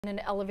An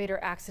elevator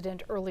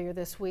accident earlier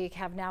this week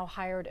have now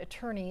hired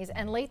attorneys,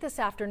 and late this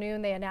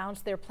afternoon they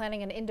announced they're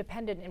planning an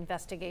independent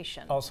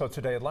investigation. Also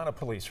today, Atlanta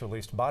police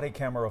released body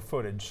camera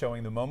footage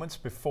showing the moments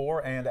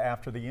before and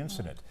after the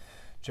incident.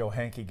 Joe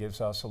Hankey gives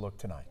us a look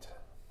tonight.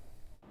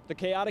 The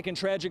chaotic and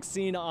tragic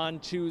scene on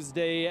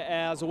Tuesday,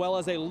 as well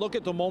as a look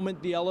at the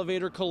moment the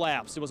elevator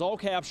collapsed. It was all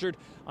captured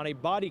on a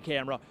body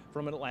camera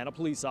from an Atlanta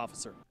police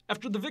officer.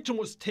 After the victim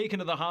was taken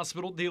to the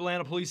hospital, the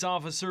Atlanta police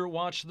officer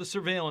watched the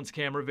surveillance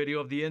camera video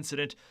of the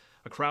incident.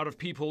 A crowd of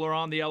people are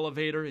on the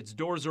elevator. Its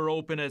doors are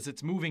open as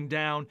it's moving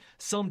down.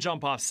 Some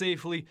jump off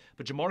safely,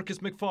 but Jamarcus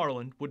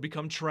McFarland would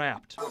become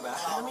trapped.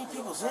 How many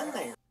people's in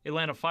there?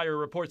 Atlanta Fire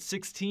reports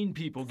 16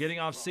 people getting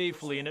off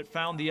safely, and it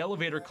found the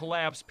elevator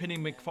collapse,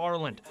 pinning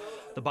McFarland.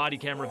 The body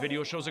camera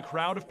video shows a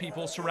crowd of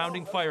people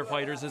surrounding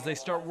firefighters as they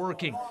start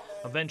working.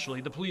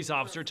 Eventually, the police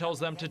officer tells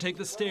them to take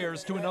the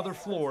stairs to another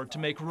floor to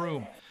make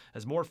room,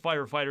 as more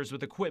firefighters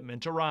with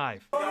equipment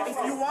arrive.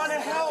 If you want to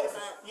help,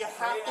 you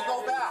have to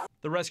go back.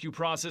 The rescue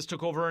process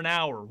took over an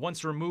hour.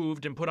 Once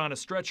removed and put on a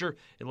stretcher,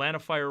 Atlanta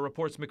Fire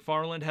reports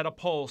McFarland had a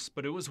pulse,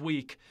 but it was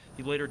weak.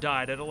 He later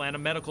died at Atlanta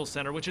Medical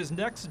Center, which is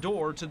next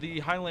door to the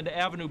Highland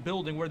Avenue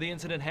building where the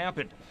incident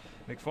happened.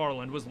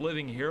 McFarland was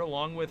living here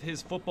along with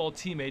his football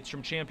teammates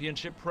from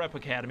Championship Prep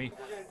Academy.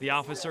 The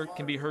officer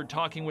can be heard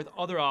talking with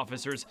other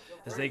officers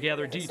as they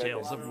gather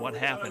details of what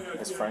happened.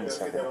 His friend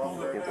said that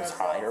it was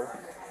higher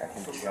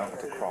and he jumped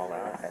to crawl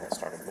out and it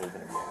started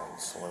moving again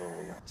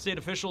slowly. State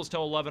officials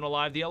tell 11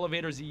 Alive the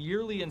elevator's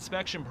yearly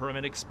inspection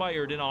permit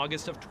expired in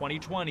August of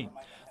 2020.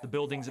 The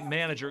building's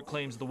manager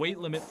claims the weight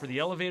limit for the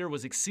elevator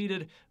was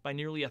exceeded by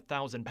nearly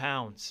 1,000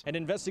 pounds. And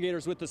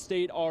investigators with the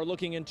state are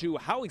looking into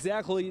how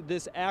exactly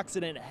this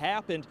accident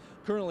happened.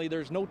 Currently,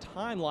 there's no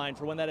timeline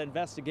for when that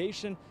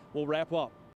investigation will wrap up.